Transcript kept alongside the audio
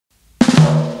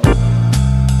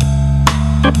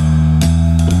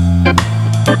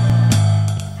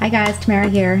Hi guys, Tamara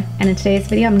here, and in today's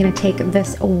video I'm going to take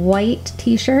this white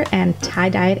t-shirt and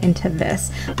tie-dye it into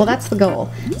this. Well, that's the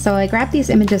goal. So I grabbed these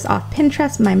images off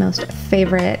Pinterest, my most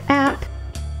favorite app.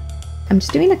 I'm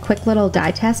just doing a quick little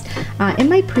dye test. In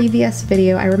my previous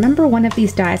video, I remember one of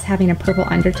these dyes having a purple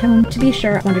undertone. To be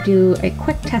sure, I want to do a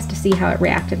quick test to see how it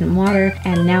reacted in water,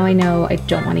 and now I know I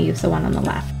don't want to use the one on the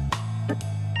left.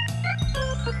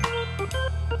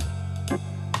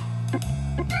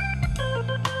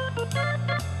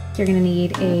 You're going to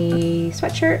need a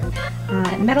sweatshirt,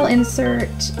 metal insert,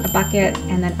 a bucket,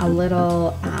 and then a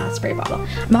little spray bottle.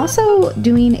 I'm also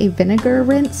doing a vinegar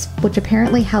rinse, which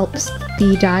apparently helps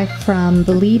the dye from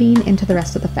bleeding into the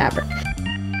rest of the fabric.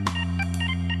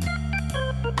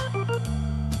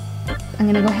 I'm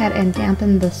going to go ahead and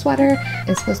dampen the sweater.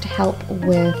 It's supposed to help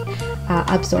with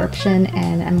absorption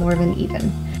and more of an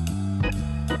even.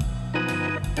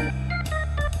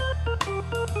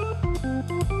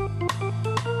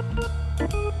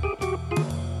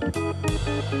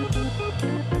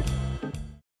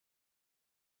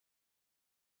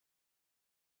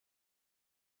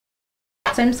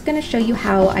 So I'm just going to show you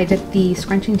how I did the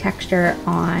scrunching texture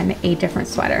on a different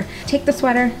sweater. Take the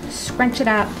sweater, scrunch it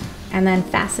up, and then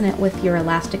fasten it with your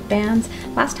elastic bands.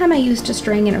 Last time I used a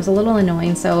string and it was a little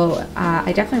annoying, so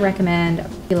I definitely recommend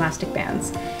elastic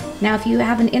bands. Now if you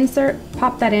have an insert,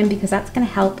 pop that in because that's going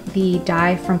to help the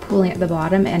dye from pooling at the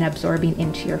bottom and absorbing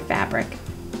into your fabric.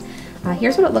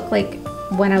 Here's what it looked like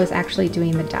when I was actually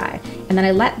doing the dye. And then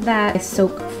I let that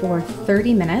soak for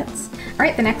 30 minutes. All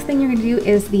right, the next thing you're gonna do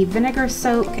is the vinegar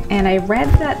soak, and I read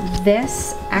that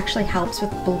this actually helps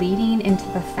with bleeding into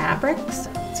the fabrics.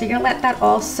 So you're gonna let that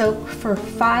all soak for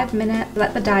 5 minutes,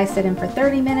 let the dye sit in for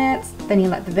 30 minutes, then you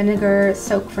let the vinegar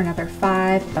soak for another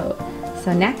 5.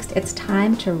 So next, it's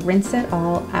time to rinse it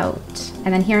all out.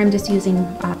 And then here I'm just using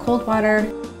cold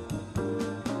water.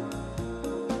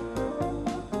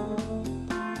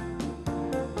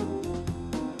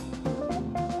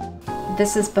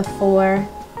 This is before,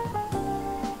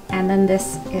 and then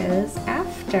this is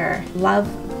after. Love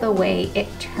the way it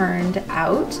turned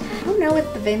out. I don't know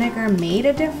if the vinegar made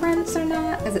a difference or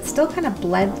not, because it still kind of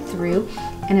bled through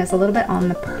and is a little bit on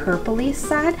the purpley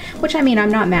side, which I mean,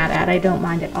 I'm not mad at, I don't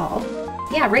mind at all.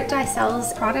 Yeah, RIT Dye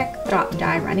sells product drop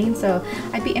dye running, so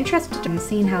I'd be interested in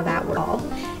seeing how that works.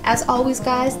 As always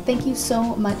guys, thank you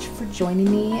so much for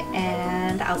joining me,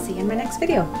 and I'll see you in my next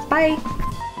video. Bye!